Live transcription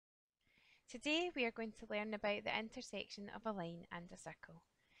Today we are going to learn about the intersection of a line and a circle.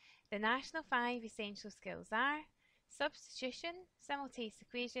 The National 5 essential skills are substitution, simultaneous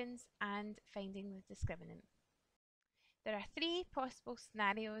equations and finding the discriminant. There are three possible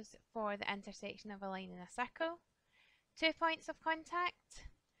scenarios for the intersection of a line and a circle. 2 points of contact,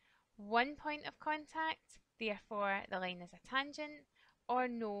 1 point of contact, therefore the line is a tangent, or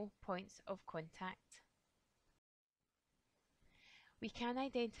no points of contact. We can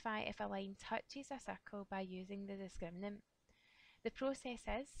identify if a line touches a circle by using the discriminant. The process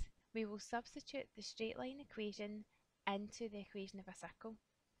is, we will substitute the straight line equation into the equation of a circle.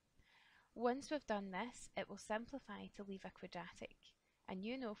 Once we've done this, it will simplify to leave a quadratic. And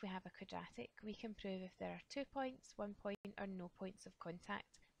you know if we have a quadratic, we can prove if there are 2 points, 1 point or no points of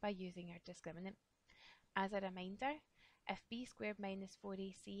contact by using our discriminant. As a reminder, if b squared minus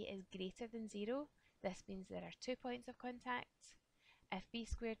 4ac is greater than 0, this means there are 2 points of contact. If b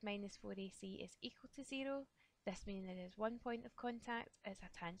squared minus 4ac is equal to 0, this means there is 1 point of contact as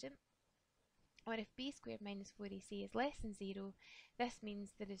a tangent. Or if b squared minus 4ac is less than 0, this means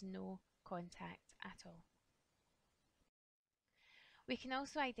there is no contact at all. We can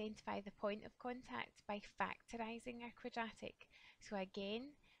also identify the point of contact by factorising our quadratic. So again,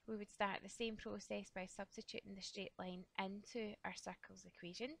 we would start the same process by substituting the straight line into our circle's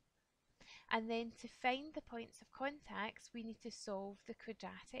equation. And then to find the points of contact, we need to solve the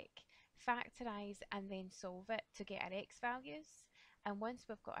quadratic, factorise and then solve it to get our x values. And once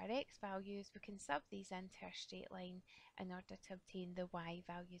we've got our x values, we can sub these into our straight line in order to obtain the y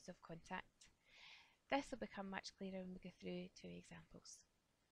values of contact. This will become much clearer when we go through two examples.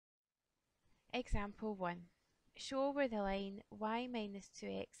 Example 1. Show where the line y minus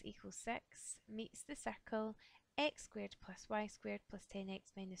 2x equals 6 meets the circle x squared plus y squared plus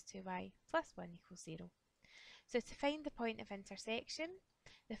 10x minus 2y plus 1 equals 0. So to find the point of intersection,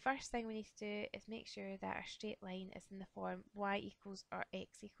 the first thing we need to do is make sure that our straight line is in the form y equals or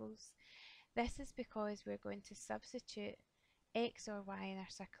x equals. This is because we're going to substitute x or y in our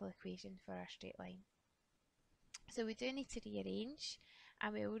circle equation for our straight line. So we do need to rearrange,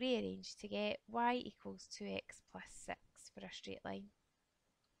 and we will rearrange to get y equals 2x plus 6 for our straight line.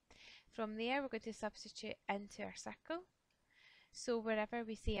 From there, we're going to substitute into our circle. So wherever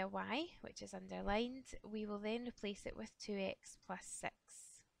we see a y, which is underlined, we will then replace it with 2x plus 6.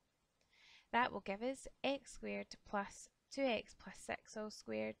 That will give us x squared plus 2x plus 6 all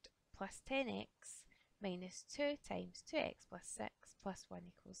squared plus 10x minus 2 times 2x plus 6 plus 1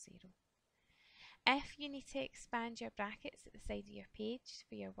 equals 0. If you need to expand your brackets at the side of your page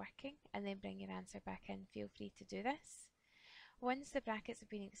for your working and then bring your answer back in, feel free to do this. Once the brackets have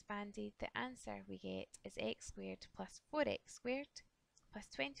been expanded, the answer we get is x squared plus 4x squared plus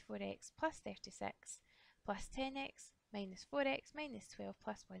 24x plus 36 plus 10x minus 4x minus 12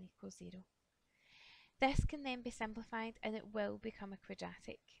 plus 1 equals 0. This can then be simplified and it will become a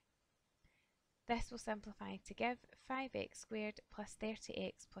quadratic. This will simplify to give 5x squared plus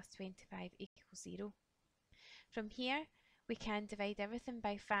 30x plus 25 equals 0. From here, we can divide everything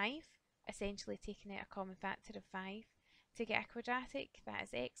by 5, essentially taking out a common factor of 5, to get a quadratic that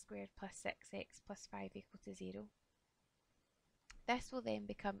is x squared plus 6x plus 5 equal to 0. This will then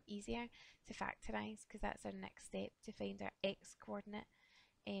become easier to factorise because that's our next step to find our x coordinate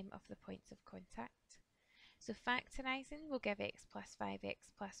of the points of contact. So factorising will give x plus 5x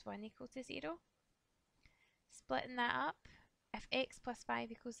plus 1 equal to 0. Splitting that up, if x plus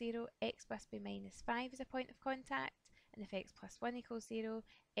 5 equals 0, x must be minus 5 as a point of contact, and if x plus 1 equals 0,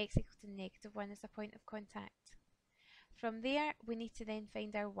 x equal to negative 1 as a point of contact. From there, we need to then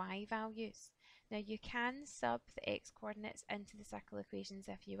find our y values. Now you can sub the x coordinates into the circle equations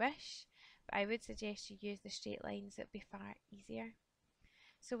if you wish, but I would suggest you use the straight lines, it would be far easier.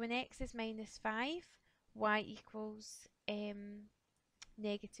 So when x is minus 5, y equals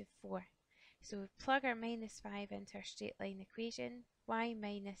negative 4. So we plug our minus 5 into our straight line equation, y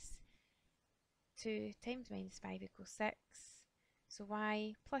minus 2 times minus 5 equals 6. So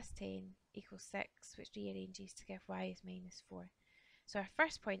y plus 10 equals 6, which rearranges to give y is minus 4. So our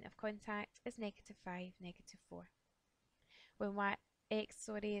first point of contact is negative 5, negative 4. When x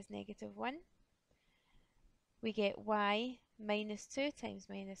is negative 1, we get y minus 2 times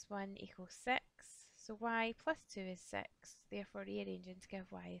minus 1 equals 6. So y plus 2 is 6, therefore rearranging to give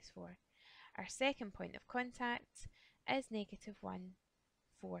y is 4. Our second point of contact is negative 1,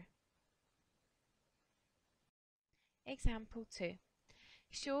 4. Example 2.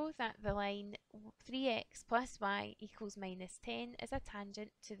 Show that the line 3x plus y equals minus 10 is a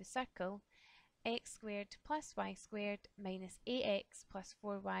tangent to the circle x squared plus y squared minus 8x plus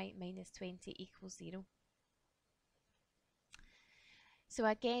 4y minus 20 equals 0. So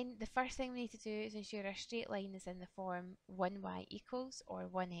again, the first thing we need to do is ensure our straight line is in the form 1y equals or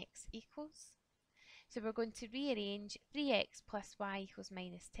 1x equals. So we're going to rearrange 3x plus y equals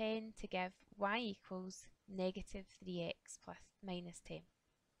minus 10 to give y equals negative 3x plus minus 10.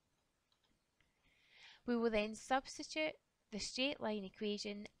 We will then substitute the straight line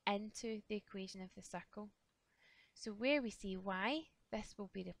equation into the equation of the circle. So where we see y, this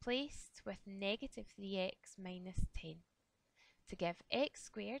will be replaced with negative 3x minus 10 to give x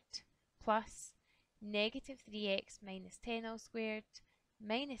squared plus negative 3x minus 10 all squared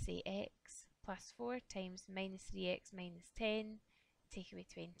minus 8x plus 4 times minus 3x minus 10, take away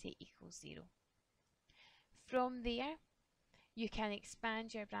 20 equals 0. From there, you can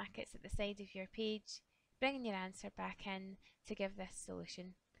expand your brackets at the side of your page, bringing your answer back in to give this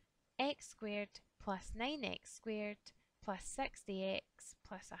solution. X squared plus 9x squared plus 60x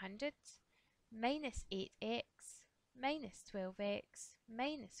plus 100 minus 8x minus 12x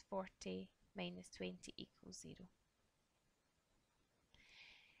minus 40 minus 20 equals 0.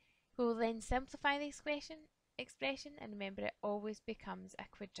 We will then simplify the expression, and remember it always becomes a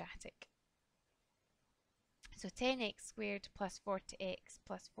quadratic. So 10x squared plus 40x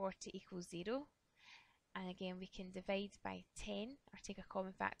plus 40 equals 0. And again, we can divide by 10 or take a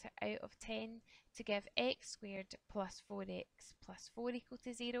common factor out of 10 to give x squared plus 4x plus 4 equal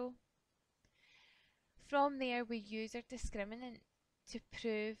to 0. From there, we use our discriminant to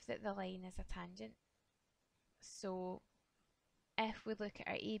prove that the line is a tangent. So if we look at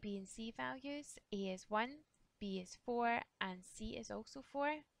our a, b and c values, a is 1, b is 4 and c is also 4.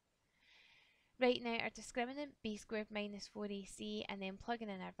 Writing out our discriminant, b squared minus 4ac, and then plugging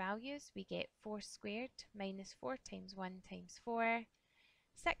in our values, we get 4 squared minus 4 times 1 times 4,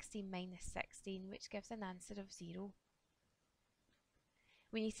 16 minus 16, which gives an answer of 0.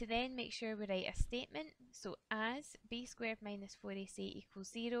 We need to then make sure we write a statement. So as b squared minus 4ac equals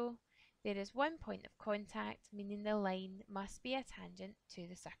 0, there is one point of contact, meaning the line must be a tangent to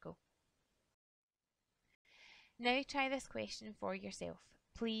the circle. Now try this question for yourself.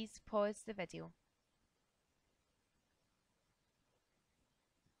 Please pause the video.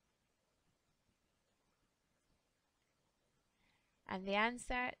 And the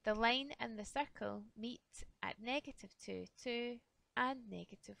answer, the line and the circle meet at negative 2, 2 and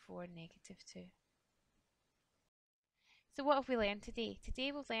negative 4, negative 2. So what have we learned today?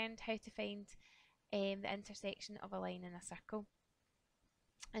 Today we've learned how to find the intersection of a line and a circle.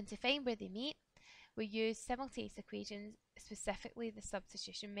 And to find where they meet, we use simultaneous equations, specifically the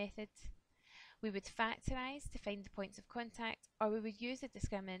substitution method. We would factorise to find the points of contact, or we would use a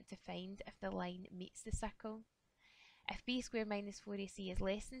discriminant to find if the line meets the circle. If b squared minus 4ac is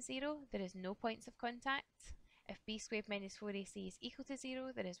less than 0, there is no points of contact. If b squared minus 4ac is equal to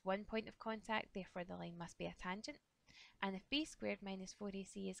 0, there is one point of contact, therefore the line must be a tangent. And if b squared minus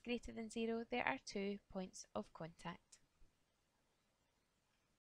 4ac is greater than 0, there are 2 points of contact.